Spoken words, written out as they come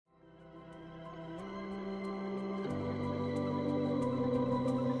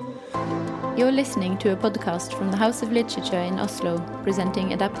You're listening to a podcast from the House of Literature in Oslo,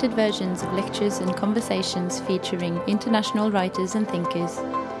 presenting adapted versions of lectures and conversations featuring international writers and thinkers.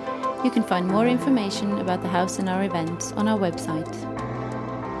 You can find more information about the house and our events on our website.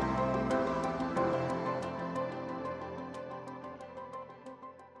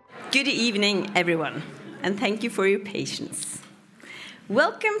 Good evening, everyone, and thank you for your patience.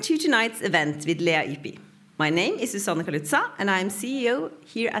 Welcome to tonight's event with Lea Ypi. My name is Susanne Kalutza, and I am CEO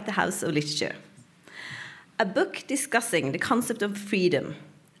here at the House of Literature. A book discussing the concept of freedom,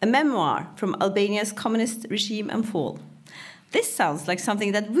 a memoir from Albania's communist regime and fall. This sounds like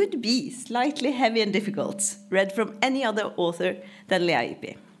something that would be slightly heavy and difficult, read from any other author than Lea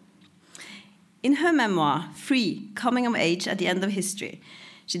Ypi. In her memoir, Free, Coming of Age at the End of History,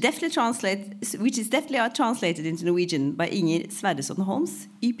 which is definitely translated into Norwegian by Inger Sverresson Holms,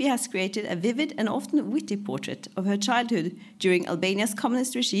 Ypi has created a vivid and often witty portrait of her childhood during Albania's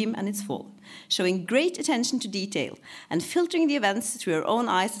communist regime and its fall, showing great attention to detail and filtering the events through her own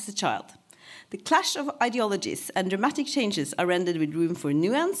eyes as a child. The clash of ideologies and dramatic changes are rendered with room for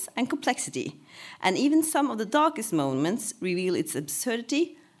nuance and complexity, and even some of the darkest moments reveal its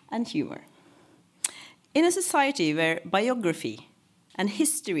absurdity and humor. In a society where biography and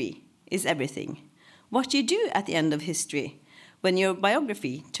history is everything, what do you do at the end of history when your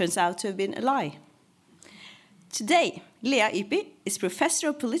biography turns out to have been a lie? Today, Lea Ypi is Professor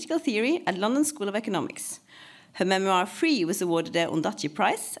of Political Theory at London School of Economics. Her memoir Free was awarded the Ondaatje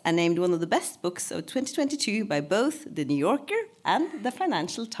Prize and named one of the best books of 2022 by both The New Yorker and The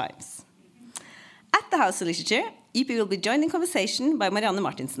Financial Times. At the House of Literature, Ypi will be joined in conversation by Marianne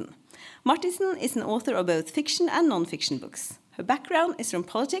Martinsen. Martinsen is an author of both fiction and non-fiction books. Her background is from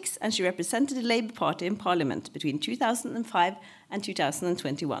politics, and she represented the Labour Party in Parliament between 2005 and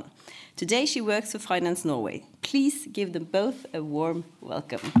 2021. Today she works for Finance Norway. Please give them both a warm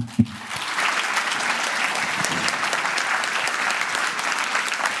welcome.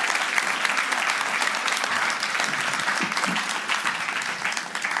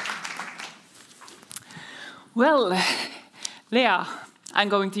 Well, Lea, I'm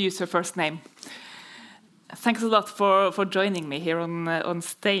going to use her first name. Thanks a lot for joining me here on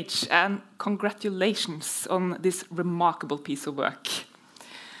stage, and congratulations on this remarkable piece of work.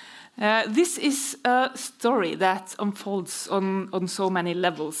 This is a story that unfolds on so many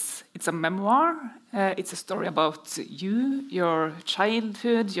levels. It's a memoir, it's a story about you, your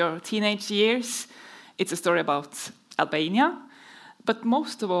childhood, your teenage years. It's a story about Albania, but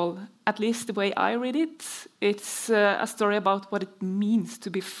most of all, at least the way I read it, it's a story about what it means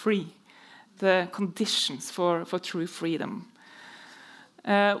to be free. The conditions for true freedom.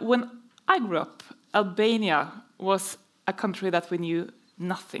 When I grew up, Albania was a country that we knew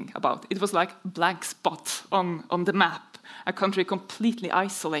nothing about. It was like a blank spot on the map, a country completely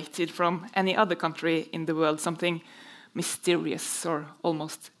isolated from any other country in the world, something mysterious or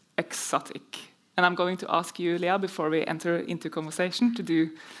almost exotic. And I'm going to ask you, Lea, before we enter into conversation, to do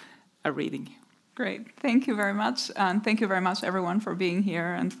a reading. Great. Thank you very much. And thank you very much, everyone, for being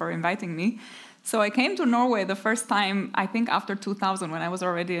here and for inviting me. So I came to Norway the first time, I think, after 2000, when I was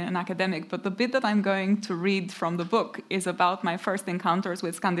already an academic. But the bit that I'm going to read from the book is about my first encounters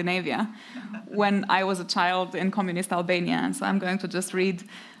with Scandinavia when I was a child in communist Albania. And so I'm going to just read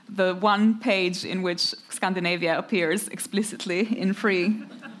the one page in which Scandinavia appears explicitly in Free.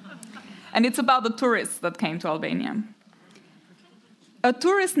 And it's about the tourists that came to Albania. A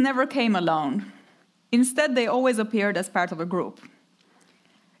tourist never came alone. Instead, they always appeared as part of a group.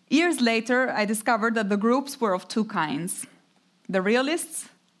 Years later, I discovered that the groups were of two kinds: the realists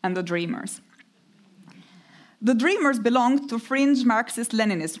and the dreamers. The dreamers belonged to fringe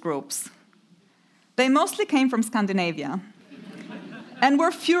Marxist-Leninist groups. They mostly came from Scandinavia and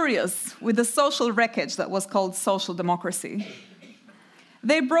were furious with the social wreckage that was called social democracy.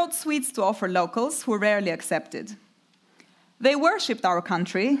 They brought sweets to offer locals who rarely accepted. They worshipped our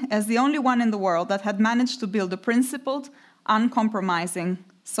country as the only one in the world that had managed to build a principled, uncompromising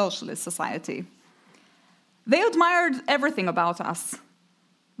socialist society. They admired everything about us: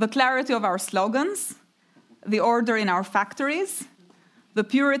 the clarity of our slogans, the order in our factories, the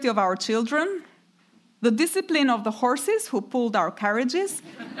purity of our children, the discipline of the horses who pulled our carriages,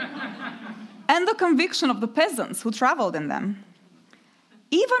 and the conviction of the peasants who traveled in them.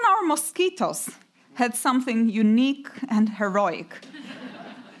 Even our mosquitoes had something unique and heroic.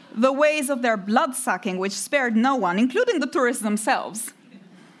 The ways of their blood-sucking, which spared no one, including the tourists themselves.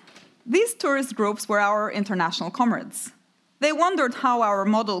 These tourist groups were our international comrades. They wondered how our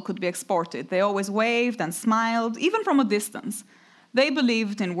model could be exported. They always waved and smiled, even from a distance. They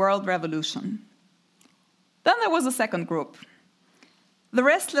believed in world revolution. Then there was a second group, the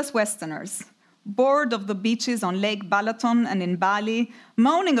restless Westerners, bored of the beaches on Lake Balaton and in Bali,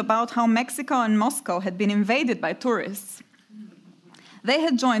 moaning about how Mexico and Moscow had been invaded by tourists. They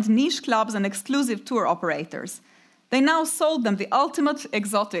had joined niche clubs and exclusive tour operators. They now sold them the ultimate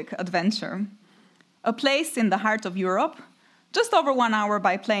exotic adventure. A place in the heart of Europe, just over 1 hour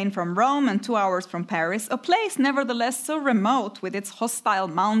by plane from Rome and 2 hours from Paris, a place nevertheless so remote with its hostile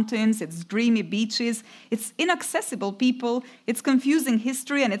mountains, its dreamy beaches, its inaccessible people, its confusing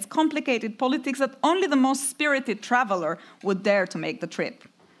history and its complicated politics that only the most spirited traveler would dare to make the trip.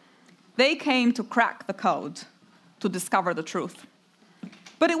 They came to crack the code, to discover the truth.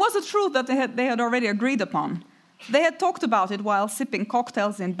 But it was a truth that they had already agreed upon. They had talked about it while sipping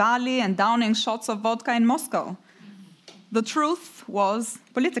cocktails in Bali and downing shots of vodka in Moscow. The truth was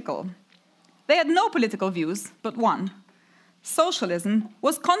political. They had no political views, but one. Socialism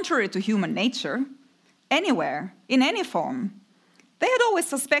was contrary to human nature, anywhere, in any form. They had always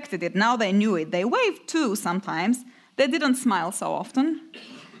suspected it, now they knew it. They waved too sometimes. They didn't smile so often.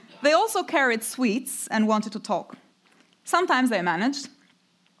 They also carried sweets and wanted to talk. Sometimes they managed.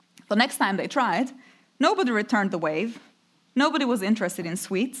 The next time they tried, nobody returned the wave. Nobody was interested in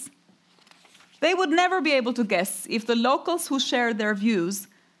sweets. They would never be able to guess if the locals who shared their views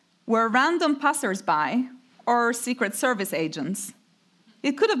were random passers-by or Secret Service agents.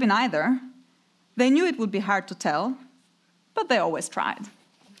 It could have been either. They knew it would be hard to tell, but they always tried.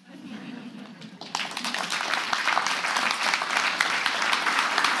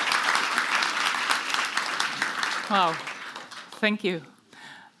 Wow, thank you.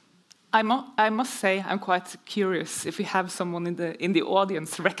 I must say I'm quite curious if we have someone in the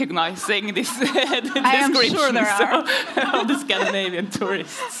audience recognizing this description sure there are. of the Scandinavian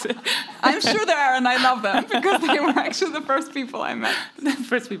tourists. I'm sure there are, and I love them because they were actually the first people I met. The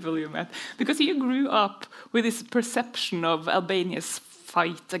first people you met. Because you grew up with this perception of Albania's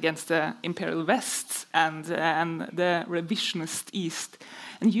fight against the Imperial West and the revisionist East.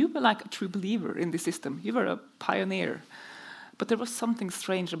 And you were like a true believer in the system. You were a pioneer. But there was something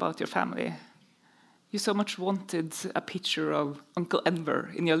strange about your family. You so much wanted a picture of Uncle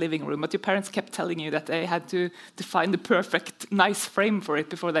Enver in your living room, but your parents kept telling you that they had to find the perfect, nice frame for it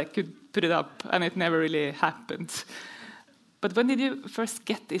before they could put it up, and it never really happened. But when did you first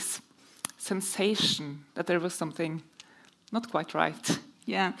get this sensation that there was something not quite right?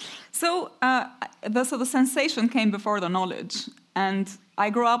 Yeah. So the sensation came before the knowledge. And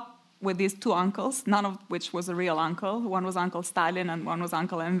I grew up with these two uncles, none of which was a real uncle. One was Uncle Stalin and one was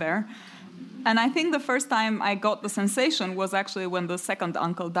Uncle Enver. And I think the first time I got the sensation was actually when the second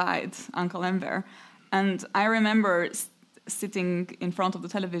uncle died, Uncle Enver. And I remember sitting in front of the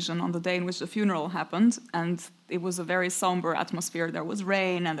television on the day in which the funeral happened, and it was a very somber atmosphere. There was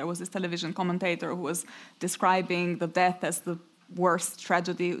rain, and there was this television commentator who was describing the death as the worst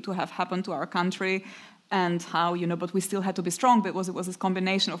tragedy to have happened to our country. And how, but we still had to be strong because it was this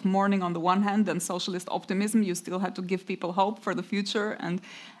combination of mourning on the one hand and socialist optimism. You still had to give people hope for the future. And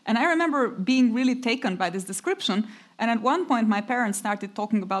I remember being really taken by this description. And at one point, my parents started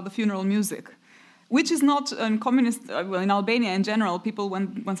talking about the funeral music, which is not in communist, in Albania in general, people,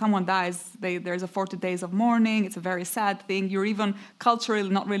 when someone dies, there's a 40 days of mourning. It's a very sad thing. You're even culturally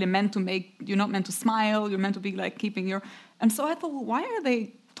not really meant to you're not meant to smile. You're meant to be like keeping your... And so I thought, well, why are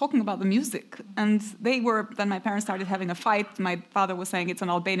they talking about the music? And then my parents started having a fight. My father was saying it's an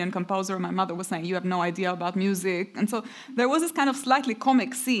Albanian composer. My mother was saying you have no idea about music. And so there was this kind of slightly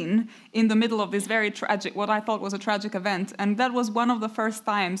comic scene in the middle of this very tragic, what I thought was a tragic event. And that was one of the first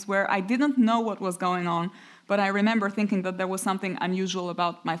times where I didn't know what was going on, but I remember thinking that there was something unusual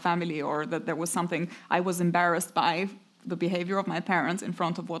about my family, or that there was something I was embarrassed by the behavior of my parents in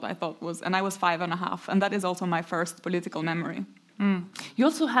front of what I thought was, and I was 5.5, and that is also my first political memory. Mm. You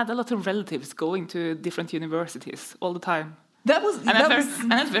also had a lot of relatives going to different universities all the time. That was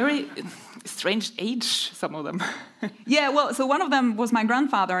at very strange age, some of them. Yeah, well, so one of them was my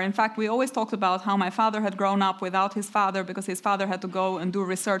grandfather. In fact, we always talked about how my father had grown up without his father because his father had to go and do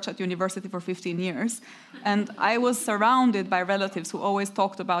research at university for 15 years. And I was surrounded by relatives who always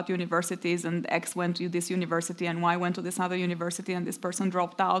talked about universities, and X went to this university and Y went to this other university, and this person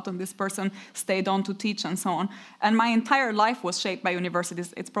dropped out and this person stayed on to teach and so on. And my entire life was shaped by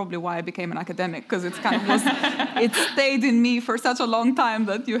universities. It's probably why I became an academic, because it kind of was, it stayed in me for such a long time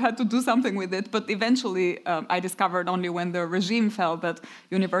that you had to do something with it. But eventually I discovered only when the regime fell that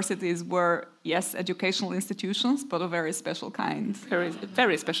universities were, yes, educational institutions, but a very special kind.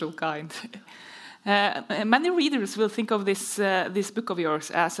 Very special kind. Many readers will think of this book of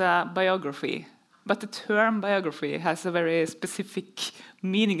yours as a biography, but the term biography has a very specific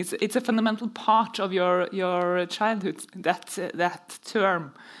meaning. It's a fundamental part of your childhood, that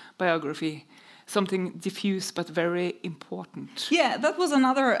term biography. something diffuse but very important. Yeah, that was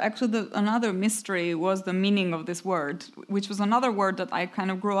another mystery was the meaning of this word, which was another word that I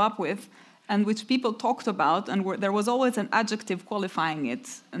kind of grew up with, and which people talked about, and there was always an adjective qualifying it.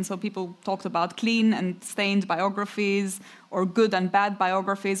 And so people talked about clean and stained biographies, or good and bad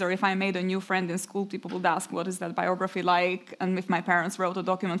biographies, or if I made a new friend in school, people would ask, what is that biography like? And if my parents wrote a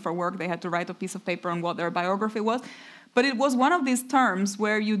document for work, they had to write a piece of paper on what their biography was. But it was one of these terms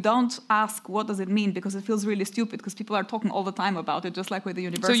where you don't ask what does it mean, because it feels really stupid, because people are talking all the time about it, just like with the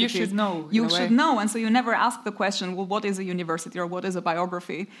university. So you should know. You should know, and so you never ask the question, well, what is a university or what is a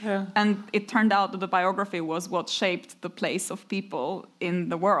biography? Yeah. And it turned out that the biography was what shaped the place of people in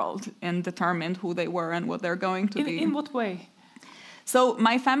the world and determined who they were and what they're going to be. In what way? So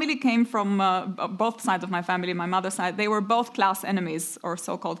my family came from both sides of my family. My mother's side, they were both class enemies, or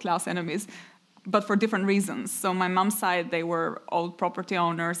so-called class enemies, but for different reasons. So my mom's side, they were old property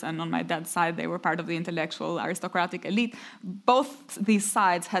owners, and on my dad's side, they were part of the intellectual aristocratic elite. Both these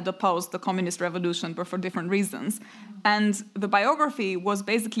sides had opposed the communist revolution, but for different reasons. And the biography was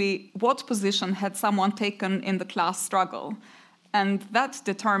basically what position had someone taken in the class struggle. And that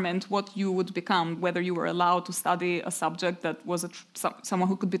determined what you would become, whether you were allowed to study a subject that was someone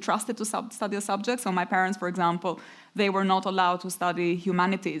who could be trusted to study a subject. So my parents, for example, they were not allowed to study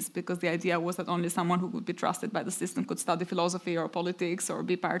humanities, because the idea was that only someone who could be trusted by the system could study philosophy or politics or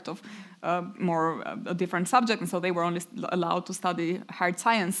be part of a different subject. And so they were only allowed to study hard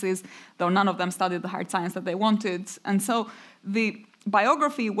sciences, though none of them studied the hard science that they wanted. And so the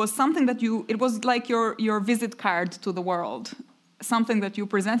biography was something that it was like your visit card to the world. Something that you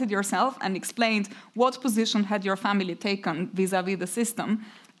presented yourself and explained what position had your family taken vis-a-vis the system,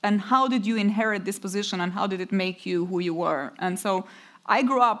 and how did you inherit this position, and how did it make you who you were. And so I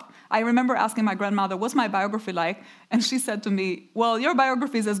grew up, I remember asking my grandmother, what's my biography like? And she said to me, well, your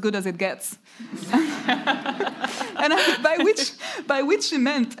biography is as good as it gets. And by which she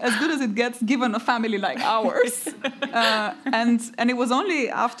meant as good as it gets given a family like ours. And it was only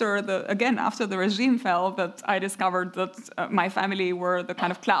after the regime fell that I discovered that my family were the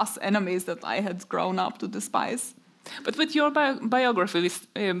kind of class enemies that I had grown up to despise. But with your biography,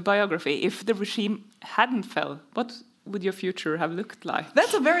 if the regime hadn't fell, what would your future have looked like?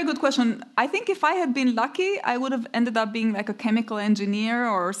 That's a very good question. I think if I had been lucky, I would have ended up being like a chemical engineer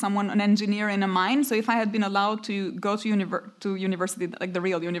or an engineer in a mine. So if I had been allowed to go to university, like the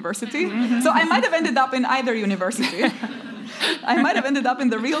real university, so I might have ended up in either university. I might have ended up in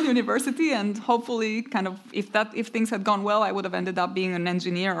the real university, and hopefully, kind of, if things had gone well, I would have ended up being an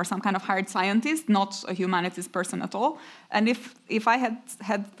engineer or some kind of hard scientist, not a humanities person at all. And if I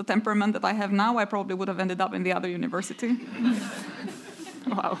had the temperament that I have now, I probably would have ended up in the other university.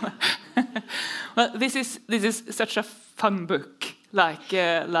 Wow. Well, this is such a fun book, like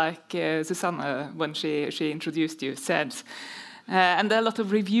Susanne, when she introduced you, said. And a lot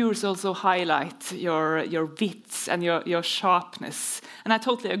of reviewers also highlight your wits and your sharpness, and I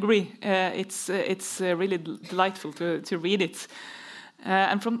totally agree. It's really delightful to read it.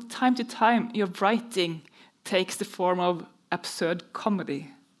 And from time to time, your writing takes the form of absurd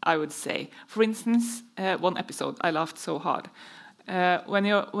comedy, I would say. For instance, one episode I laughed so hard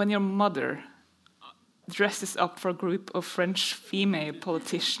when your mother dresses up for a group of French female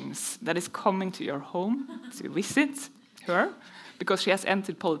politicians that is coming to your home to visit her, because she has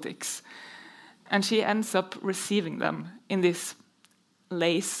entered politics. And she ends up receiving them in this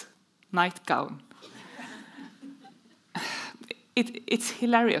lace nightgown. It's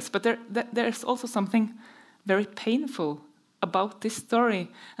hilarious, but there's also something very painful about this story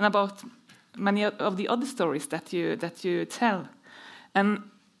and about many of the other stories that you tell. And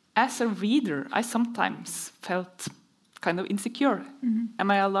as a reader, I sometimes felt kind of insecure. Mm-hmm.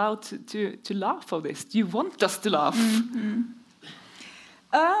 Am I allowed to laugh at this? Do you want us to laugh? Mm-hmm.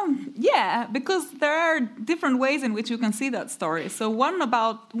 Yeah, because there are different ways in which you can see that story. So one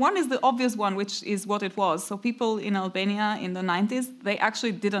is the obvious one, which is what it was. So people in Albania in the 90s, they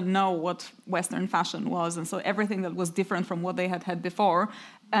actually didn't know what Western fashion was, and so everything that was different from what they had before.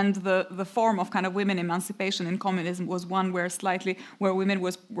 And the form of kind of women emancipation in communism was one where women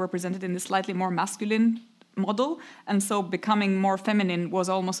were presented in this slightly more masculine model, and so becoming more feminine was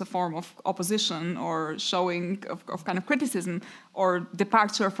almost a form of opposition or showing of kind of criticism or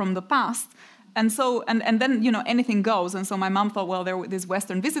departure from the past. And so and then anything goes. And so my mom thought, well, they're these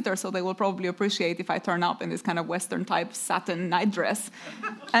Western visitors, so they will probably appreciate if I turn up in this kind of Western type satin nightdress.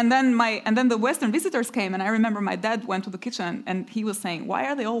 and then the Western visitors came, and I remember my dad went to the kitchen and he was saying, why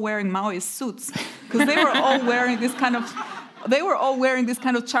are they all wearing Maoist suits? Because they were all wearing this kind of they were all wearing these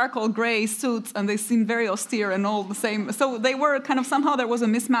kind of charcoal gray suits, and they seemed very austere and all the same. So they were kind of, somehow there was a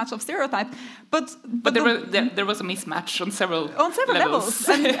mismatch of stereotype. But there was a mismatch on several levels.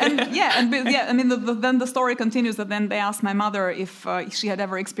 Then the story continues that then they asked my mother if she had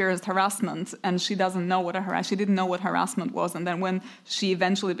ever experienced harassment, and she didn't know what harassment was. And then when she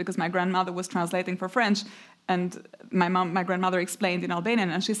eventually, because my grandmother was translating for French, and my grandmother explained in Albanian,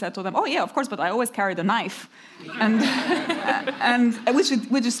 and she said to them, "Oh yeah, of course, but I always carried a knife," and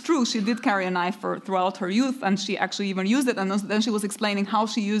which is true. She did carry a knife throughout her youth, and she actually even used it. And then she was explaining how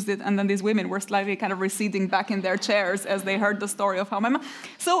she used it, and then these women were slightly kind of receding back in their chairs as they heard the story of how my mom.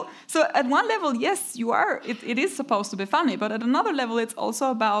 So at one level, yes, you are. It is supposed to be funny, but at another level, it's also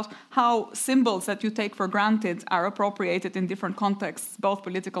about how symbols that you take for granted are appropriated in different contexts, both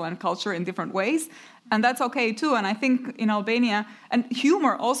political and culture, in different ways. And that's okay too. And I think in Albania, and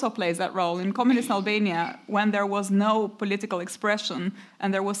humor also plays that role. In communist Albania, when there was no political expression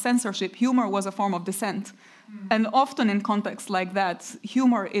and there was censorship, humor was a form of dissent. And often in contexts like that,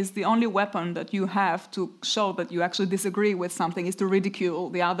 humor is the only weapon that you have to show that you actually disagree with something, is to ridicule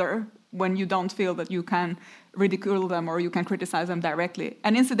the other when you don't feel that you can ridicule them or you can criticize them directly.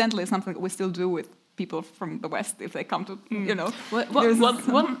 And incidentally, something that we still do with people from the West if they come to, you know.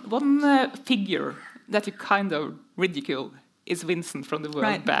 One figure that you kind of ridicule is Vincent from the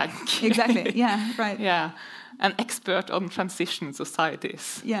World Bank. Exactly, yeah, right. Yeah, an expert on transition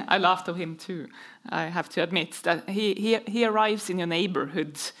societies. Yeah. I laughed at him too. I have to admit that he arrives in your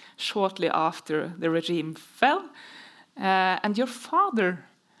neighborhood shortly after the regime fell. And your father,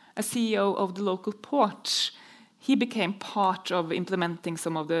 a CEO of the local port, he became part of implementing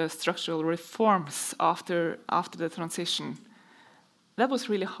some of the structural reforms after the transition. That was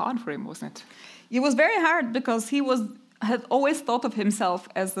really hard for him, wasn't it? It was very hard because he had always thought of himself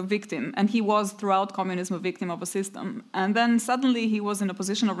as the victim, and he was throughout communism a victim of a system. And then suddenly he was in a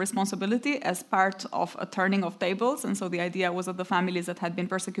position of responsibility as part of a turning of tables. And so the idea was that the families that had been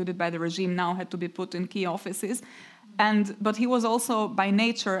persecuted by the regime now had to be put in key offices. But he was also, by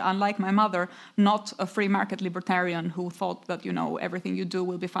nature, unlike my mother, not a free market libertarian who thought that, you know, everything you do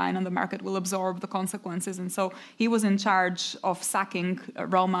will be fine and the market will absorb the consequences. And so he was in charge of sacking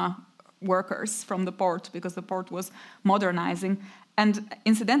Roma workers from the port because the port was modernizing. And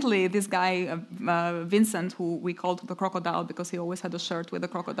incidentally, this guy, Vincent, who we called the crocodile because he always had a shirt with a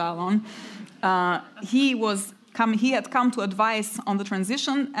crocodile on, he had come to advise on the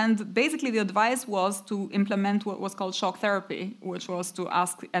transition, and basically the advice was to implement what was called shock therapy, which was to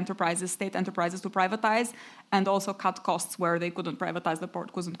ask state enterprises to privatize and also cut costs where they couldn't privatize, the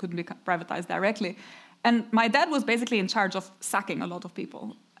port couldn't be privatized directly. And my dad was basically in charge of sacking a lot of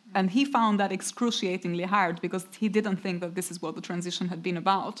people. And he found that excruciatingly hard because he didn't think that this is what the transition had been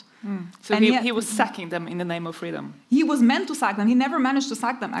about. So he was sacking them in the name of freedom. He was meant to sack them. He never managed to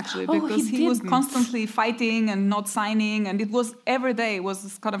sack them, actually, because he was constantly fighting and not signing. And it was every day was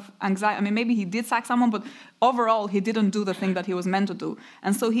this kind of anxiety. I mean, maybe he did sack someone, but overall, he didn't do the thing that he was meant to do.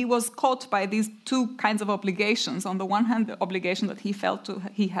 And so he was caught by these two kinds of obligations. On the one hand, the obligation that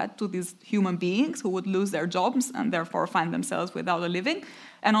he had to these human beings who would lose their jobs and therefore find themselves without a living.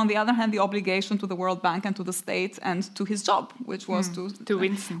 And on the other hand, the obligation to the World Bank and to the state and to his job, which was to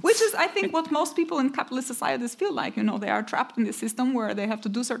Vincent. Which is, I think, what most people in capitalist societies feel like. You know, they are trapped in this system where they have to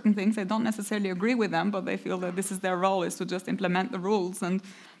do certain things. They don't necessarily agree with them, but they feel that this is their role, is to just implement the rules and,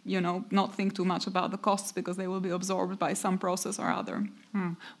 you know, not think too much about the costs because they will be absorbed by some process or other.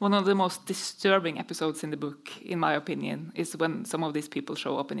 One of the most disturbing episodes in the book, in my opinion, is when some of these people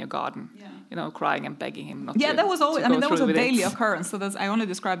show up in your garden, you know, crying and begging him not to. Yeah, that was always. I mean, that was a daily it. occurrence. So I only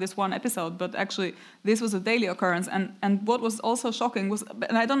described this one episode, but actually, this was a daily occurrence. And what was also shocking was,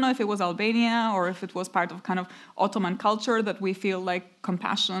 and I don't know if it was Albania or if it was part of kind of Ottoman culture that we feel like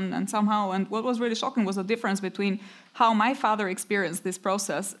compassion and somehow. And what was really shocking was the difference between how my father experienced this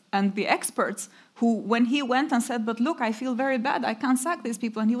process and the experts who, when he went and said, but look, I feel very bad, I can't sack these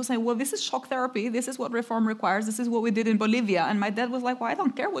people. And he was saying, well, this is shock therapy. This is what reform requires. This is what we did in Bolivia. And my dad was like, well, I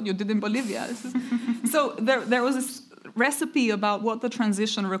don't care what you did in Bolivia. So there was this recipe about what the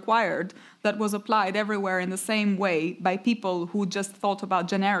transition required that was applied everywhere in the same way by people who just thought about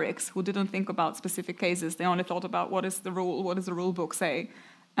generics, who didn't think about specific cases. They only thought about what does the rule book say.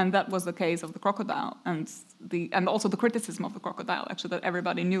 And that was the case of the crocodile and also the criticism of the crocodile, actually, that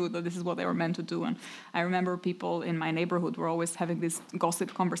everybody knew that this is what they were meant to do. And I remember people in my neighborhood were always having these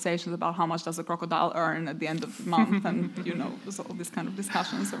gossip conversations about how much does a crocodile earn at the end of the month and, you know, all these kind of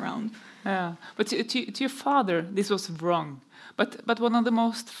discussions around. Yeah, but to your father, this was wrong. But one of the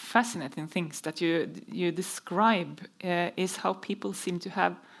most fascinating things that you describe is how people seem to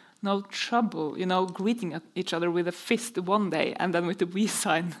have no trouble, greeting each other with a fist one day and then with the V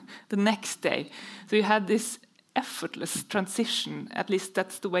sign the next day. So you had this effortless transition, at least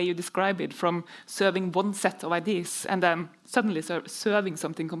that's the way you describe it, from serving one set of ideas and then suddenly serving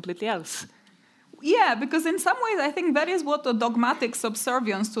something completely else. Yeah, because in some ways I think that is what the dogmatic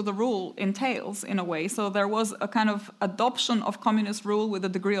subservience to the rule entails in a way. So there was a kind of adoption of communist rule with a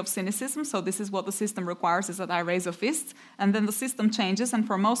degree of cynicism. So this is what the system requires, is that I raise a fist, and then the system changes, and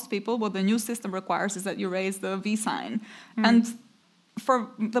for most people what the new system requires is that you raise the V sign. And for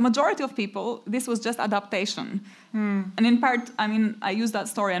the majority of people, this was just adaptation. And in part, I use that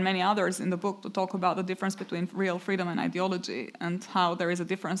story and many others in the book to talk about the difference between real freedom and ideology, and how there is a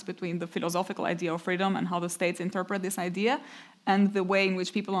difference between the philosophical idea of freedom and how the states interpret this idea, and the way in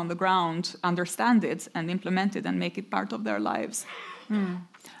which people on the ground understand it and implement it and make it part of their lives.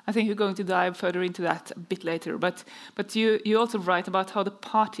 I think you're going to dive further into that a bit later, but you also write about how the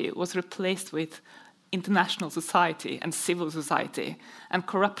party was replaced with international society and civil society, and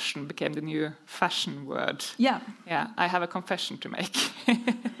corruption became the new fashion word. Yeah, I have a confession to make.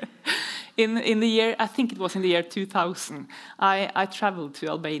 In the year, I think it was in the year 2000, I traveled to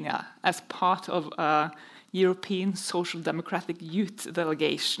Albania as part of a European Social Democratic Youth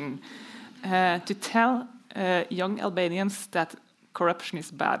delegation to tell young Albanians that corruption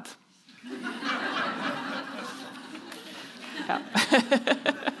is bad.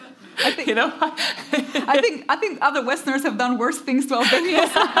 I think other Westerners have done worse things to Albania.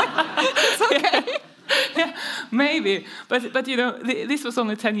 It's okay. Yeah, maybe, but this was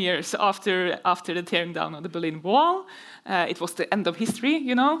only 10 years after the tearing down of the Berlin Wall. It was the end of history,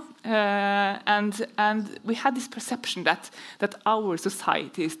 and we had this perception that our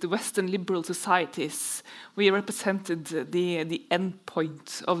societies, the Western liberal societies, we represented the end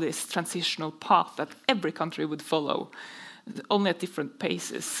point of this transitional path that every country would follow, only at different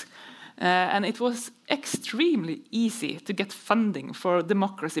paces. And it was extremely easy to get funding for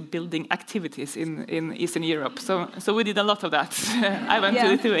democracy-building activities in Eastern Europe. So we did a lot of that. I went to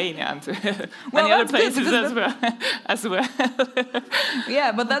Lithuania and to many other places as well.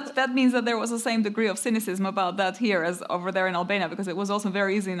 Yeah, but that means that there was the same degree of cynicism about that here as over there in Albania, because it was also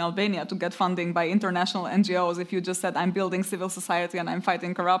very easy in Albania to get funding by international NGOs if you just said, I'm building civil society and I'm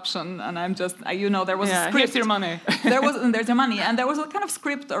fighting corruption, and I'm just, there was a script. Here's your money. There's your money. And there was a kind of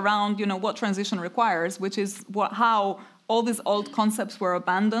script around, what transition requires, which is how all these old concepts were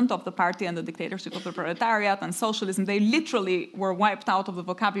abandoned of the party and the dictatorship of the proletariat and socialism. They literally were wiped out of the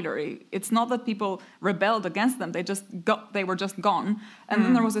vocabulary. It's not that people rebelled against them; they were just gone. And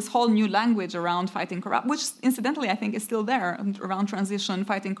then there was this whole new language around fighting corruption, which incidentally I think is still there, around transition,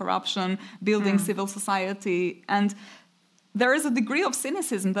 fighting corruption, building civil society. And there is a degree of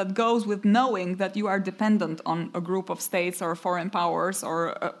cynicism that goes with knowing that you are dependent on a group of states or foreign powers,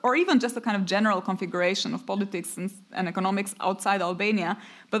 or even just a kind of general configuration of politics and economics outside Albania,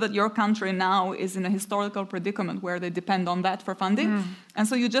 but that your country now is in a historical predicament where they depend on that for funding. And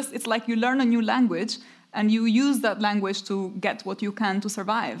so it's like you learn a new language and you use that language to get what you can to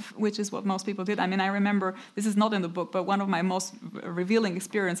survive, which is what most people did. I remember, this is not in the book, but one of my most revealing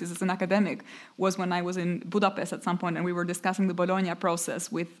experiences as an academic was when I was in Budapest at some point, and we were discussing the Bologna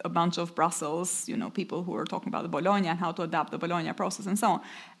process with a bunch of Brussels, people who were talking about the Bologna and how to adapt the Bologna process and so on.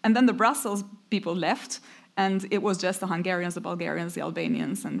 And then the Brussels people left, and it was just the Hungarians, the Bulgarians, the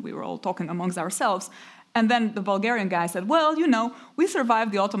Albanians, and we were all talking amongst ourselves. And then the Bulgarian guy said, well, we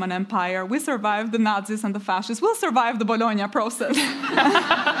survived the Ottoman Empire, we survived the Nazis and the fascists, we'll survive the Bologna process.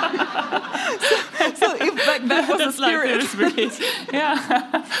 so if that was the spirit.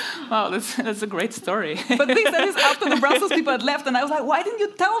 Yeah. Wow, that's a great story. But that is after the Brussels people had left, and I was like, why didn't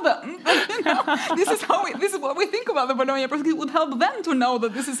you tell them? This is what we think about the Bologna process. It would help them to know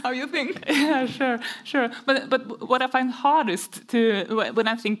that this is how you think. Yeah, sure. But what I find hardest when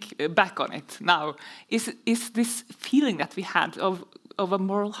I think back on it now is this feeling that we had of a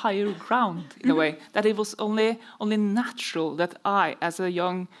moral higher ground in a way, that it was only natural that I, as a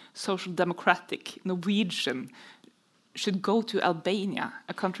young social democratic Norwegian, should go to Albania,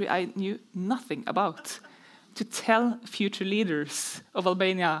 a country I knew nothing about, to tell future leaders of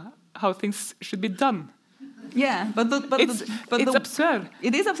Albania how things should be done. Yeah, but it's absurd.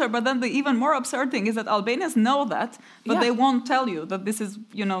 It is absurd, but then the even more absurd thing is that Albanians know that, but they won't tell you that this is,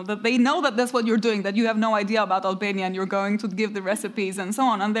 that they know that that's what you're doing, that you have no idea about Albania and you're going to give the recipes and so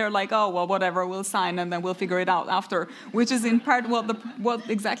on, and they're like, oh, well, whatever, we'll sign and then we'll figure it out after, which is in part what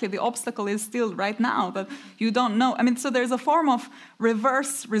exactly the obstacle is still right now, that you don't know. So there's a form of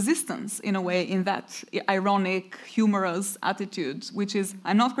reverse resistance, in a way, in that ironic, humorous attitude, which is,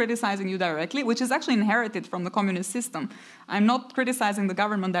 I'm not criticizing you directly, which is actually inherited from from the communist system. I'm not criticizing the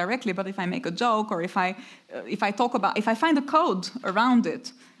government directly, but if I make a joke or if I find a code around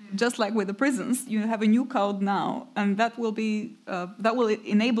it, just like with the prisons, you have a new code now, and that will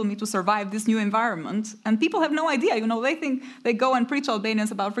enable me to survive this new environment. And people have no idea, they think they go and preach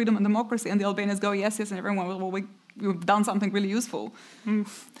Albanians about freedom and democracy, and the Albanians go, yes, and everyone will, we've done something really useful.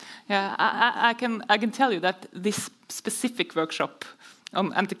 Yeah, I can tell you that this specific workshop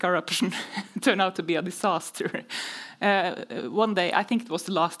on anti-corruption turned out to be a disaster. One day, I think it was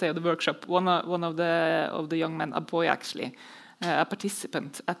the last day of the workshop, one of the young men, a boy actually, a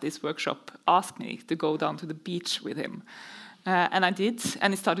participant at this workshop, asked me to go down to the beach with him. And I did,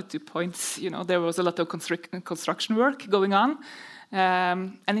 and he started to point, there was a lot of construction work going on.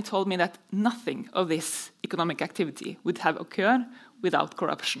 And he told me that nothing of this economic activity would have occurred without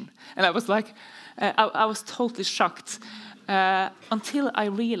corruption. And I was like, I was totally shocked until I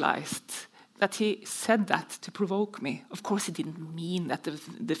realized that he said that to provoke me. Of course, he didn't mean that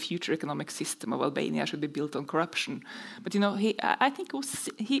the future economic system of Albania should be built on corruption. But I think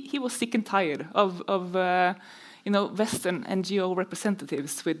he was sick and tired of Western NGO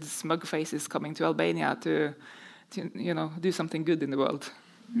representatives with smug faces coming to Albania to do something good in the world.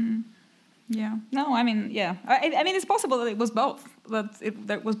 Yeah. No, I mean, yeah. I mean, it's possible that it was both.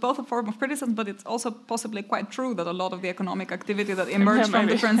 That was both a form of criticism, but it's also possibly quite true that a lot of the economic activity that emerged from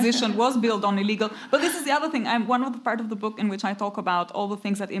the transition was built on illegal. But this is the other thing. One of the part of the book in which I talk about all the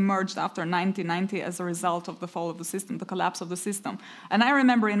things that emerged after 1990 as a result of the fall of the system, the collapse of the system. And I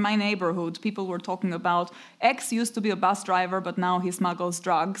remember in my neighborhood, people were talking about X used to be a bus driver, but now he smuggles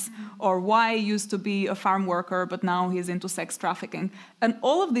drugs, or Y used to be a farm worker, but now he's into sex trafficking. And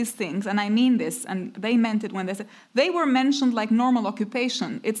all of these things, and I mean this, and they meant it when they said, they were mentioned like normal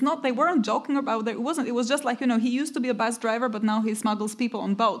occupation. It's not, they weren't joking about it. It was just like, he used to be a bus driver, but now he smuggles people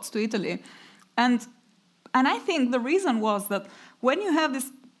on boats to Italy. And I think the reason was that when you have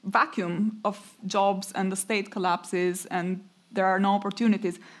this vacuum of jobs and the state collapses and there are no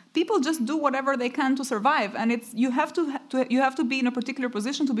opportunities, people just do whatever they can to survive. And you have to be in a particular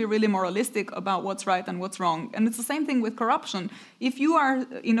position to be really moralistic about what's right and what's wrong. And it's the same thing with corruption. If you are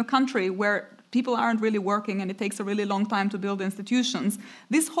in a country where people aren't really working and it takes a really long time to build institutions,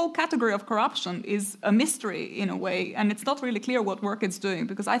 this whole category of corruption is a mystery in a way, and it's not really clear what work it's doing.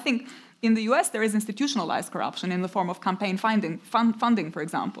 Because I think in the US there is institutionalized corruption in the form of campaign funding, for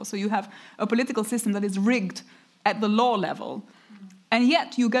example. So you have a political system that is rigged at the law level. And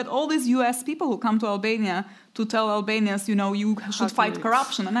yet you get all these US people who come to Albania to tell Albanians, you should fight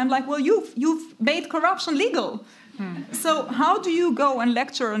corruption. And I'm like, well, you've made corruption legal. So how do you go and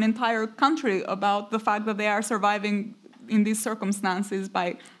lecture an entire country about the fact that they are surviving in these circumstances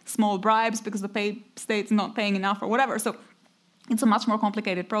by small bribes because the state's not paying enough or whatever? So it's a much more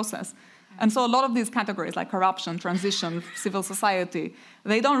complicated process. And so a lot of these categories like corruption, transition, civil society,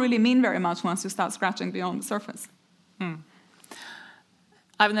 they don't really mean very much once you start scratching beyond the surface.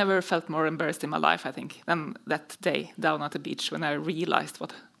 I've never felt more embarrassed in my life, I think, than that day down at the beach when I realized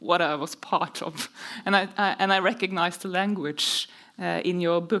what I was part of. And I recognized the language in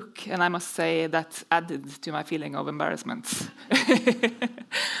your book, and I must say that added to my feeling of embarrassment.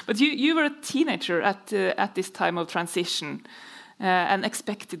 But you were a teenager at this time of transition and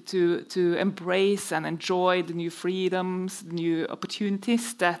expected to embrace and enjoy the new freedoms, the new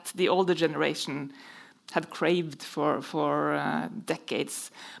opportunities that the older generation had craved for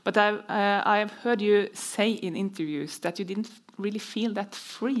decades. But I've heard you say in interviews that you didn't really feel that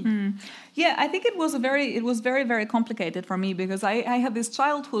free. Yeah, I think it was very, very complicated for me because I had this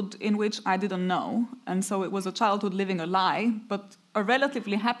childhood in which I didn't know. And so it was a childhood living a lie, but a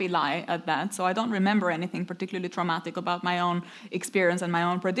relatively happy lie at that. So I don't remember anything particularly traumatic about my own experience and my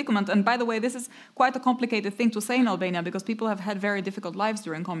own predicament. And by the way, this is quite a complicated thing to say in Albania because people have had very difficult lives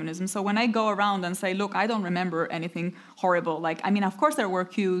during communism. So when I go around and say, look, I don't remember anything horrible. Of course there were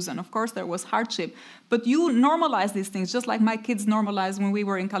queues and of course there was hardship, but you normalize these things just like my kids normalized when we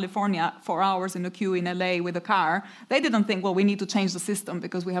were in California 4 hours in a queue in LA with a car. They didn't think, well, we need to change the system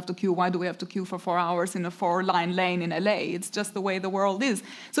because we have to queue. Why do we have to queue for 4 hours in a 4-line lane in LA? It's just the way the world is.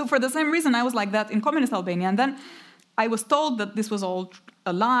 So for the same reason, I was like that in communist Albania. And then I was told that this was all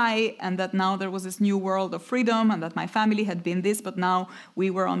a lie and that now there was this new world of freedom and that my family had been this, but now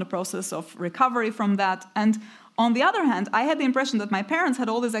we were on the process of recovery from that. And on the other hand, I had the impression that my parents had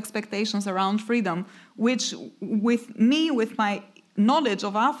all these expectations around freedom, which with my knowledge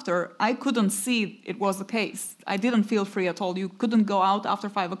of after, I couldn't see it was the case. I didn't feel free at all. You couldn't go out after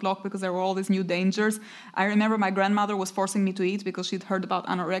 5 o'clock because there were all these new dangers. I remember my grandmother was forcing me to eat because she'd heard about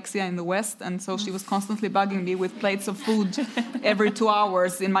anorexia in the West, and so she was constantly bugging me with plates of food every 2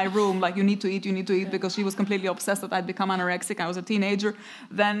 hours in my room, like, you need to eat, because she was completely obsessed that I'd become anorexic. I was a teenager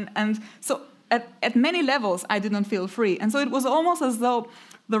then, and so at many levels I didn't feel free. And so it was almost as though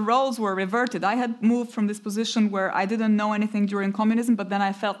the roles were reverted. I had moved from this position where I didn't know anything during communism, but then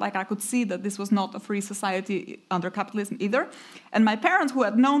I felt like I could see that this was not a free society under capitalism either. And my parents, who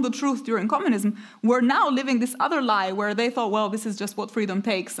had known the truth during communism, were now living this other lie where they thought, well, this is just what freedom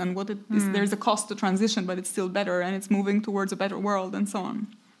takes, and what it is, there's a cost to transition, but it's still better, and it's moving towards a better world, and so on.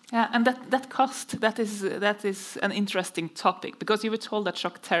 Yeah, and that cost, that is an interesting topic, because you were told that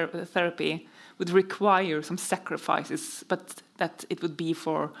shock therapy would require some sacrifices, but that it would be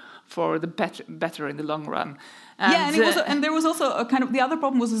for the better in the long run. And and there was also a kind of, the other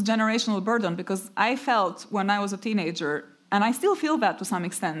problem was this generational burden, because I felt when I was a teenager, and I still feel that to some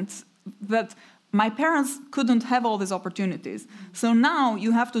extent, that my parents couldn't have all these opportunities. So now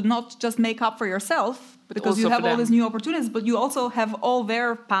you have to not just make up for yourself, because you have all these new opportunities, but you also have all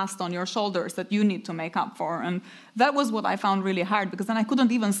their past on your shoulders that you need to make up for. And that was what I found really hard, because then I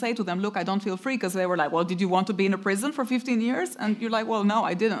couldn't even say to them, look, I don't feel free, because they were like, well, did you want to be in a prison for 15 years? And you're like, well, no,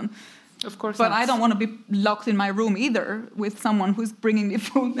 I didn't. Of course But not. I don't want to be locked in my room either with someone who's bringing me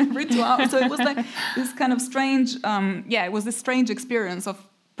food every 2 hours. So it was like this kind of strange, it was this strange experience of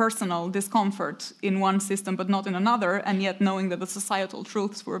personal discomfort in one system but not in another, and yet knowing that the societal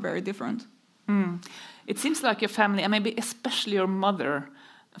truths were very different. It seems like your family, and maybe especially your mother,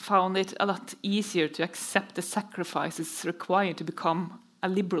 found it a lot easier to accept the sacrifices required to become a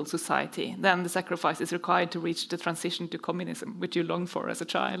liberal society than the sacrifices required to reach the transition to communism, which you longed for as a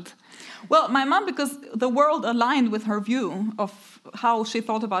child. Well, my mom, because the world aligned with her view of how she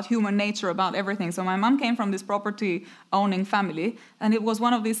thought about human nature, about everything. So my mom came from this property-owning family, and it was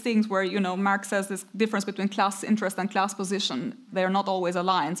one of these things where, Marx says this difference between class interest and class position. They're not always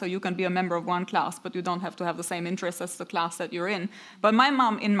aligned, so you can be a member of one class, but you don't have to have the same interests as the class that you're in. But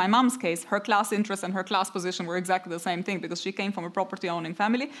in my mom's case, her class interest and her class position were exactly the same thing, because she came from a property-owning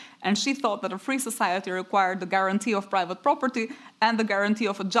family, and she thought that a free society required the guarantee of private property and the guarantee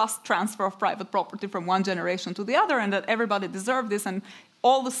of a just transfer of private property from one generation to the other, and that everybody deserved this, and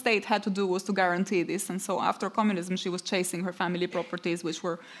all the state had to do was to guarantee this. And so after communism, she was chasing her family properties, which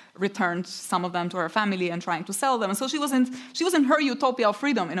were returned, some of them, to her family, and trying to sell them. And so she was in her utopia of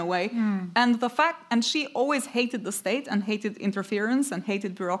freedom in a way. And she always hated the state and hated interference and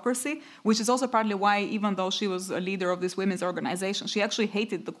hated bureaucracy, which is also partly why, even though she was a leader of this women's organization, she actually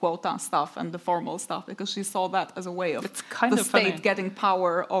hated the quota stuff and the formal stuff, because she saw that as a way of the state getting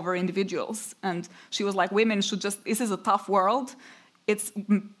power over individuals. And she was like, women should just, this is a tough world. It's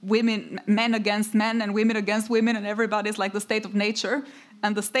men against men and women against women, and everybody's like the state of nature.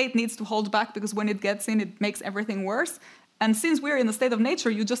 And the state needs to hold back, because when it gets in, it makes everything worse. And since we're in the state of nature,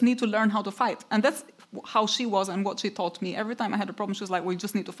 you just need to learn how to fight. And that's how she was and what she taught me. Every time I had a problem, she was like, we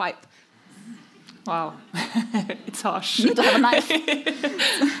just need to fight. Wow, it's harsh. You need to have a knife.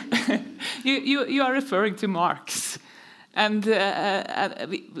 You are referring to Marx. And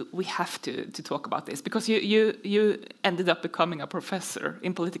we have to talk about this, because you ended up becoming a professor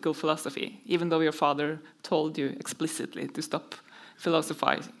in political philosophy, even though your father told you explicitly to stop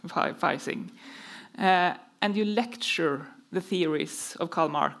philosophizing. And you lecture the theories of Karl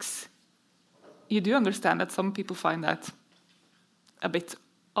Marx. You do understand that some people find that a bit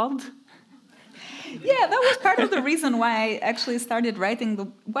odd? Yeah, that was part of the reason why I actually started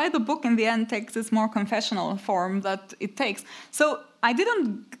writing, why the book in the end takes this more confessional form that it takes. So I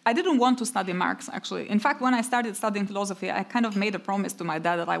didn't want to study Marx, actually. In fact, when I started studying philosophy, I kind of made a promise to my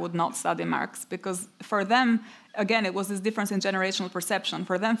dad that I would not study Marx, because for them, again, it was this difference in generational perception.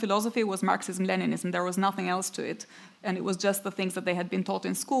 For them, philosophy was Marxism-Leninism. There was nothing else to it. And it was just the things that they had been taught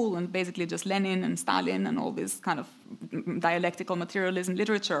in school, and basically just Lenin and Stalin and all this kind of dialectical materialism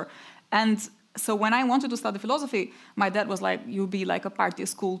literature. And so when I wanted to study philosophy, my dad was like, you'll be like a party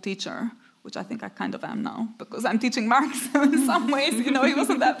school teacher, which I think I kind of am now, because I'm teaching Marx in some ways. He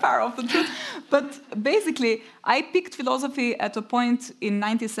wasn't that far off the truth. But basically, I picked philosophy at a point in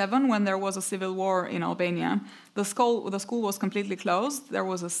 1997 when there was a civil war in Albania. The school was completely closed. There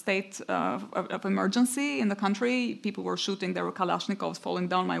was a state of emergency in the country. People were shooting. There were Kalashnikovs falling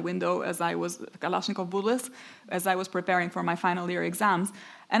down my window Kalashnikov bullets, as I was preparing for my final year exams.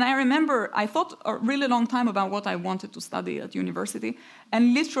 And I remember I thought a really long time about what I wanted to study at university,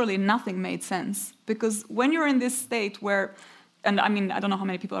 and literally nothing made sense. Because when you're in this state where and I mean, I don't know how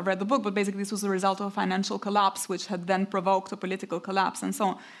many people have read the book, but basically this was a result of a financial collapse, which had then provoked a political collapse and so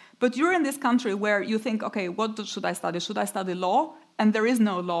on. But you're in this country where you think, okay, what should I study? Should I study law? And there is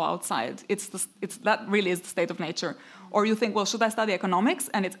no law outside. That really is the state of nature. Or you think, well, should I study economics?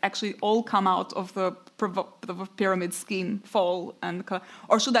 And it's actually all come out of the pyramid scheme fall.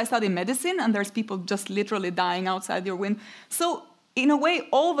 Or should I study medicine? And there's people just literally dying outside your window. So in a way,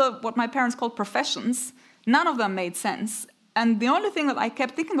 what my parents called professions, none of them made sense. And the only thing that I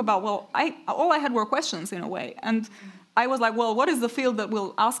kept thinking about, all I had were questions in a way. And I was like, well, what is the field that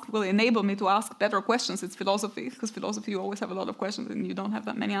will enable me to ask better questions? It's philosophy, because philosophy, you always have a lot of questions and you don't have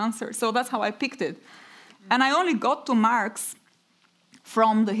that many answers. So that's how I picked it. And I only got to Marx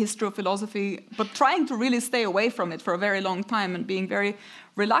from the history of philosophy, but trying to really stay away from it for a very long time and being very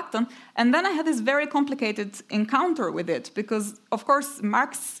reluctant. And then I had this very complicated encounter with it, because, of course,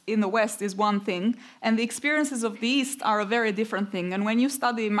 Marx in the West is one thing, and the experiences of the East are a very different thing. And when you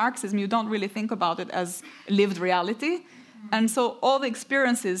study Marxism, you don't really think about it as lived reality. And so all the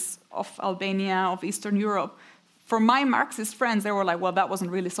experiences of Albania, of Eastern Europe, for my Marxist friends, they were like, well, that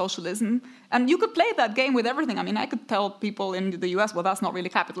wasn't really socialism. And you could play that game with everything. I mean, I could tell people in the US, well, that's not really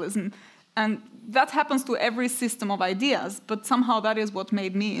capitalism. And that happens to every system of ideas, but somehow that is what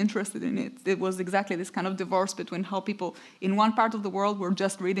made me interested in it. It was exactly this kind of divorce between how people in one part of the world were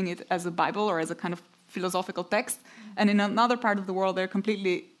just reading it as a Bible or as a kind of philosophical text, and in another part of the world they're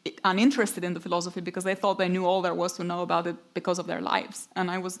completely uninterested in the philosophy because they thought they knew all there was to know about it because of their lives. And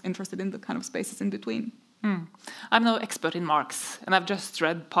I was interested in the kind of spaces in between. I'm no expert in Marx, and I've just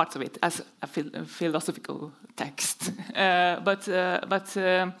read parts of it as a philosophical text. But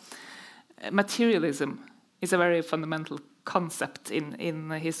materialism is a very fundamental concept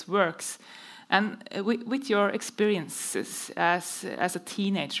in his works. And with your experiences as a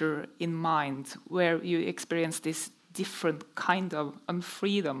teenager in mind, where you experienced this different kind of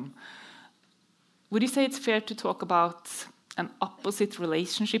unfreedom, would you say it's fair to talk about an opposite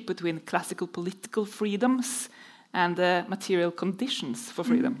relationship between classical political freedoms and the material conditions for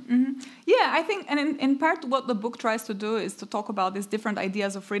freedom? Mm-hmm. Yeah, I think, and in part what the book tries to do is to talk about these different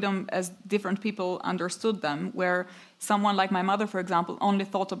ideas of freedom as different people understood them, where someone like my mother, for example, only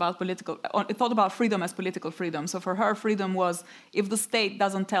thought about freedom as political freedom. So for her, freedom was if the state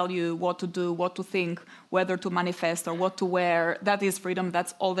doesn't tell you what to do, what to think, whether to manifest or what to wear, that is freedom,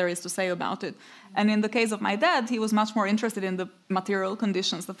 that's all there is to say about it. And in the case of my dad, he was much more interested in the material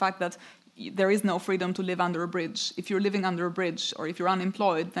conditions, the fact that there is no freedom to live under a bridge. If you're living under a bridge or if you're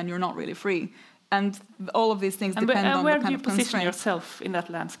unemployed, then you're not really free. And all of these things depend on the kind of constraints. Where do you position yourself in that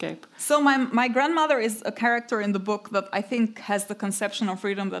landscape? So my grandmother is a character in the book that I think has the conception of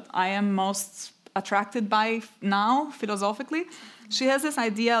freedom that I am most attracted by now, philosophically. She has this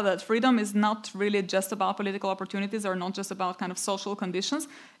idea that freedom is not really just about political opportunities or not just about kind of social conditions.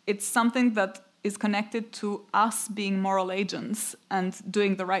 It's something that is connected to us being moral agents and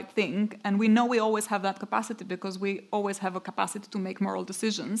doing the right thing. And we know we always have that capacity because we always have a capacity to make moral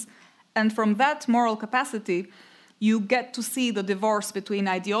decisions. And from that moral capacity, you get to see the divorce between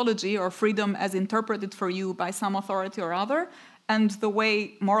ideology or freedom as interpreted for you by some authority or other, and the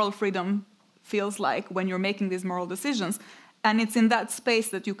way moral freedom feels like when you're making these moral decisions. And it's in that space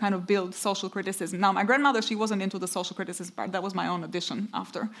that you kind of build social criticism. Now, my grandmother, she wasn't into the social criticism part. That was my own addition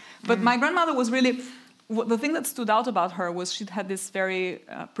after. But my grandmother was really... The thing that stood out about her was she'd had this very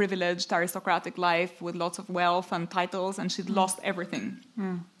privileged aristocratic life with lots of wealth and titles, and she'd lost everything.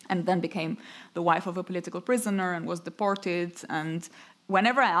 And then became the wife of a political prisoner and was deported. And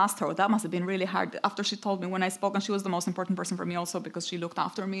whenever I asked her, that must have been really hard. After she told me when I spoke, and she was the most important person for me also because she looked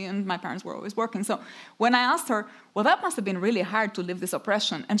after me and my parents were always working. So when I asked her, well, that must have been really hard to live this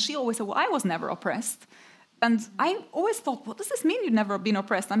oppression. And she always said, well, I was never oppressed. And I always thought, what does this mean you've never been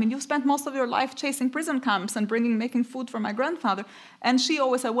oppressed? I mean, you've spent most of your life chasing prison camps and making food for my grandfather. And she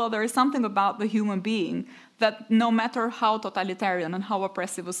always said, well, there is something about the human being that no matter how totalitarian and how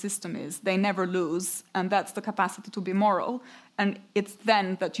oppressive a system is, they never lose. And that's the capacity to be moral. And it's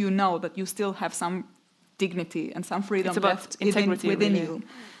then that you know that you still have some dignity and some freedom left within you.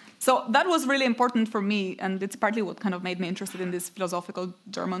 So that was really important for me, and it's partly what kind of made me interested in this philosophical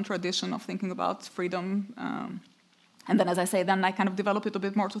German tradition of thinking about freedom. And then, as I say, then I kind of developed it a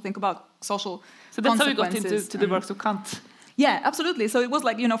bit more to think about social consequences. So that's how you got into the works of Kant? Yeah, absolutely. So it was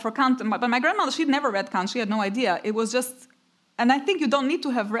like, for Kant, but my grandmother, she'd never read Kant. She had no idea. It was just... And I think you don't need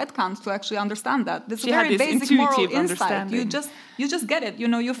to have read Kant to actually understand that. This is a very basic moral insight. You just get it.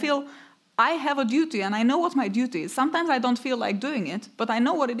 You feel... I have a duty and I know what my duty is. Sometimes I don't feel like doing it, but I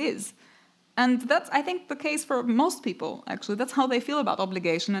know what it is. And that's, I think, the case for most people, actually. That's how they feel about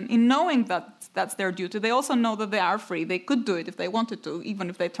obligation. And in knowing that that's their duty, they also know that they are free. They could do it if they wanted to, even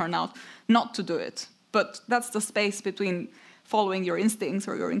if they turn out not to do it. But that's the space between following your instincts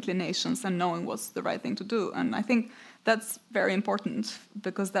or your inclinations and knowing what's the right thing to do. And I think that's very important,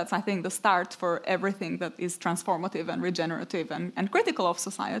 because that's, I think, the start for everything that is transformative and regenerative and critical of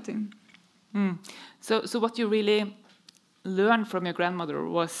society. So what you really learned from your grandmother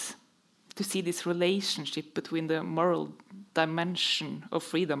was to see this relationship between the moral dimension of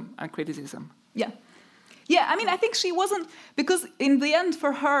freedom and criticism. Yeah, I mean, I think she wasn't, because in the end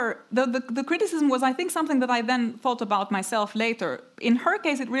for her, the criticism was, I think, something that I then thought about myself later. In her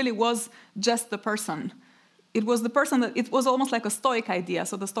case, it really was just the person. It was the person that, it was almost like a Stoic idea.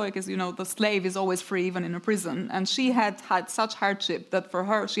 So the Stoic is, the slave is always free, even in a prison. And she had had such hardship that for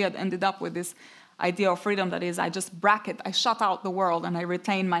her, she had ended up with this idea of freedom that is, I just bracket, I shut out the world and I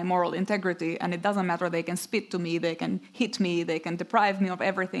retain my moral integrity, and it doesn't matter, they can spit to me, they can hit me, they can deprive me of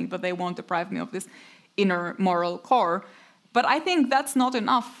everything, but they won't deprive me of this inner moral core. But I think that's not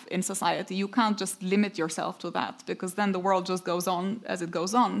enough in society. You can't just limit yourself to that, because then the world just goes on as it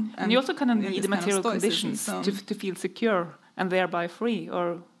goes on. And you also kind of need the material conditions to feel secure and thereby free,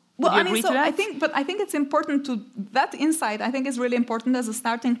 or well, I mean, so I think it's important to, that insight I think is really important as a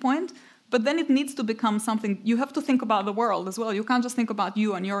starting point. But then it needs to become something, you have to think about the world as well. You can't just think about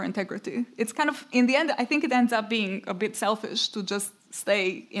you and your integrity. It's kind of, in the end, I think it ends up being a bit selfish to just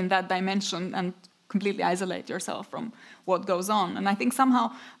stay in that dimension and completely isolate yourself from what goes on. And I think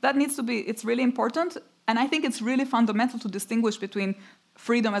somehow that needs to be, it's really important. And I think it's really fundamental to distinguish between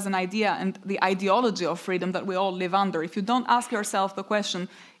freedom as an idea and the ideology of freedom that we all live under. If you don't ask yourself the question,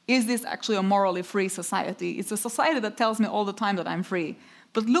 is this actually a morally free society? It's a society that tells me all the time that I'm free.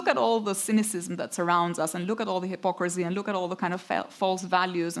 But look at all the cynicism that surrounds us, and look at all the hypocrisy, and look at all the kind of false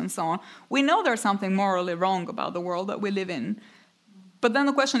values and so on. We know there's something morally wrong about the world that we live in. But then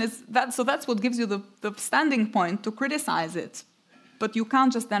the question is, that's what gives you the standing point to criticize it. But you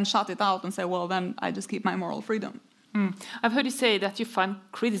can't just then shut it out and say, well, then I just keep my moral freedom. I've heard you say that you find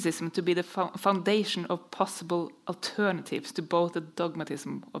criticism to be the foundation of possible alternatives to both the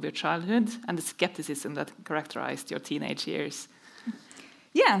dogmatism of your childhood and the skepticism that characterized your teenage years.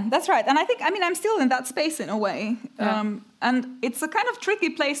 Yeah, that's right. And I think, I'm still in that space in a way. Yeah. And it's a kind of tricky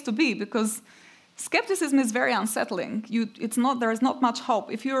place to be, because skepticism is very unsettling. There is not much hope.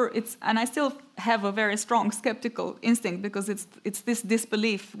 And I still have a very strong skeptical instinct, because it's this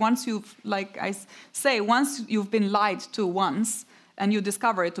disbelief. Once you've been lied to once, and you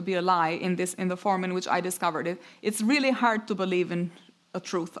discover it to be a lie in the form in which I discovered it, it's really hard to believe in a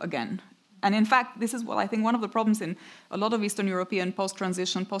truth again. And in fact, this is what I think one of the problems in a lot of Eastern European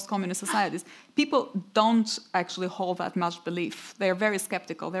post-transition, post-communist societies. People don't actually hold that much belief. They're very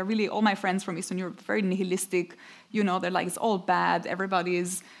skeptical. They're really, all my friends from Eastern Europe, very nihilistic. They're like, it's all bad, everybody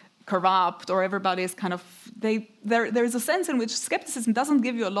is corrupt, or everybody is kind of... There is a sense in which skepticism doesn't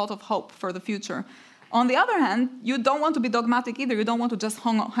give you a lot of hope for the future. On the other hand, you don't want to be dogmatic either. You don't want to just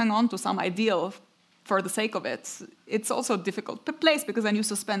hang on to some ideal for the sake of it. It's also a difficult place, because then you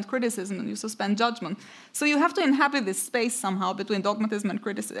suspend criticism and you suspend judgment. So you have to inhabit this space somehow between dogmatism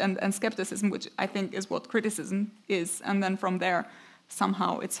and skepticism, which I think is what criticism is. And then from there,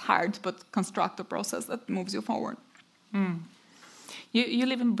 somehow it's hard, but construct a process that moves you forward. You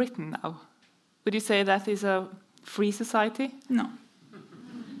live in Britain now. Would you say that is a free society? No.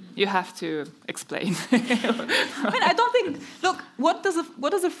 You have to explain. I don't think... Look, what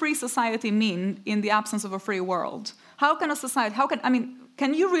does a free society mean in the absence of a free world? How can a society...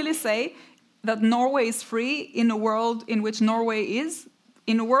 Can you really say that Norway is free in a world in which Norway is?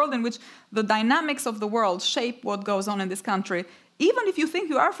 In a world in which the dynamics of the world shape what goes on in this country? Even if you think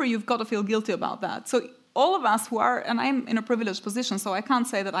you are free, you've got to feel guilty about that. So all of us who are, and I'm in a privileged position, so I can't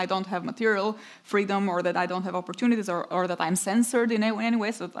say that I don't have material freedom, or that I don't have opportunities, or that I'm censored in any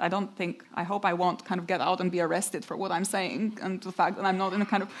way. So I hope I won't kind of get out and be arrested for what I'm saying, and the fact that I'm not in a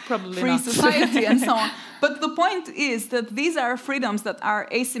kind of free society and so on. But the point is that these are freedoms that are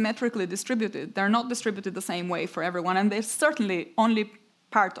asymmetrically distributed. They're not distributed the same way for everyone, and they're certainly only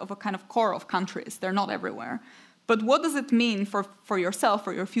part of a kind of core of countries. They're not everywhere. But what does it mean for yourself,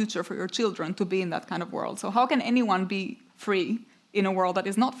 for your future, for your children to be in that kind of world? So how can anyone be free in a world that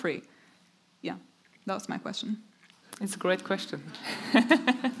is not free? Yeah, that was my question. It's a great question.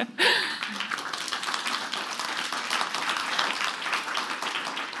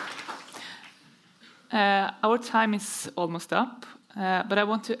 Our time is almost up, but I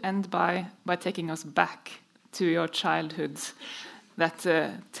want to end by taking us back to your childhood. That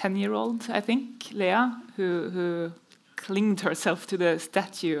 10-year-old, I think, Lea, who clinged herself to the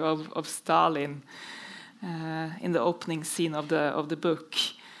statue of Stalin in the opening scene of the book.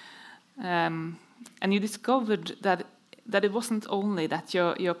 And you discovered that it wasn't only that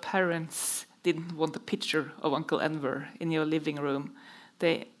your parents didn't want a picture of Uncle Enver in your living room.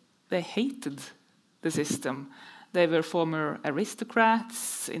 They hated the system. They were former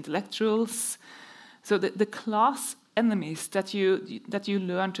aristocrats, intellectuals. So the class enemies that you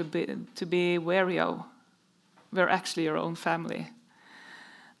learned to be wary of were actually your own family.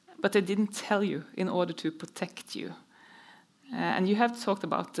 But they didn't tell you in order to protect you. And you have talked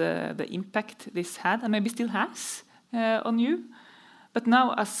about the impact this had, and maybe still has, on you. But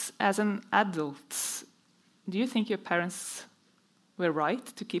now, as an adult, do you think your parents were right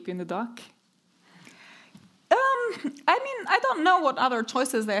to keep you in the dark? I mean, I don't know what other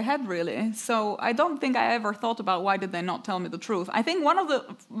choices they had, really. So I don't think I ever thought about why did they not tell me the truth. I think one of the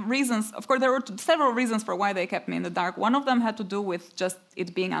reasons, of course, there were several reasons for why they kept me in the dark. One of them had to do with just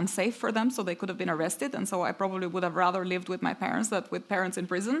it being unsafe for them, so they could have been arrested. And so I probably would have rather lived with my parents than with parents in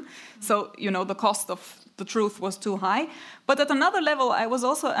prison. So, the cost of the truth was too high. But at another level, I was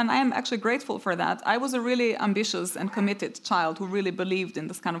also, and I am actually grateful for that, I was a really ambitious and committed child who really believed in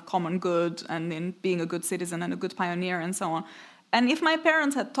this kind of common good and in being a good citizen and a good pioneer and so on. And if my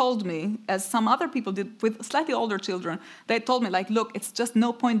parents had told me, as some other people did with slightly older children, they told me, look, it's just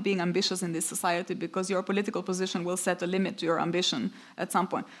no point being ambitious in this society because your political position will set a limit to your ambition at some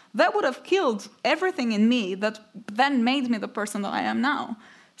point. That would have killed everything in me that then made me the person that I am now.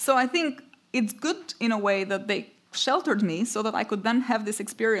 So I think it's good in a way that they sheltered me so that I could then have this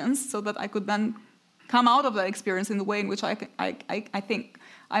experience, so that I could then come out of that experience in the way in which I think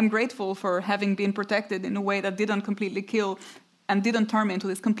I'm grateful for having been protected in a way that didn't completely kill and didn't turn me into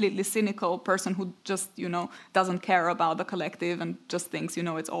this completely cynical person who just, doesn't care about the collective and just thinks,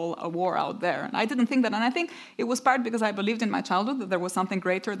 it's all a war out there. And I didn't think that. And I think it was part because I believed in my childhood that there was something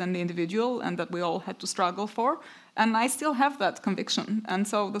greater than the individual and that we all had to struggle for. And I still have that conviction. And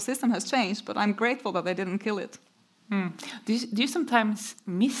so the system has changed, but I'm grateful that they didn't kill it. Do you sometimes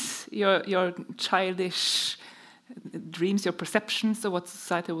miss your childish dreams, your perceptions of what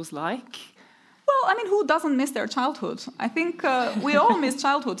society was like? Well, I mean, who doesn't miss their childhood? I think we all miss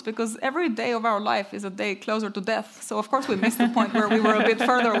childhoods because every day of our life is a day closer to death. So, of course, we missed the point where we were a bit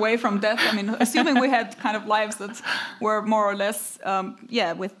further away from death. I mean, assuming we had kind of lives that were more or less,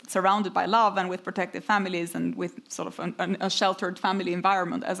 surrounded by love and with protective families and with sort of a sheltered family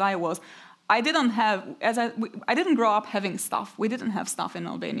environment, as I was. I didn't grow up having stuff. We didn't have stuff in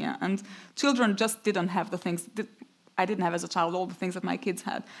Albania, and children just didn't have the things. I didn't have as a child all the things that my kids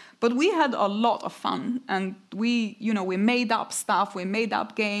had. But we had a lot of fun, and we made up stuff, we made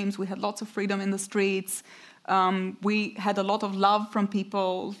up games, we had lots of freedom in the streets, we had a lot of love from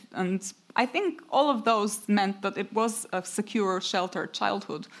people, and I think all of those meant that it was a secure, sheltered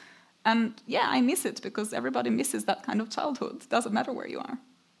childhood. And I miss it because everybody misses that kind of childhood. It doesn't matter where you are.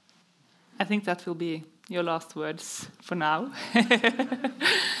 I think that will be your last words for now.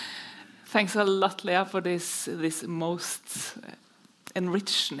 Thanks a lot, Lea, for this most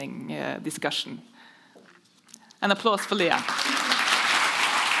enriching discussion. An applause for Lea.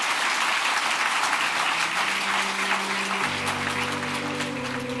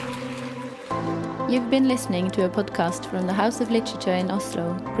 You've been listening to a podcast from the House of Literature in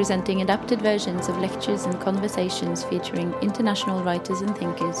Oslo, presenting adapted versions of lectures and conversations featuring international writers and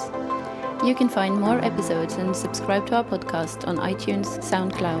thinkers. You can find more episodes and subscribe to our podcast on iTunes,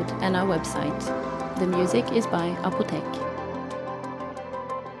 SoundCloud, and our website. The music is by Apotek.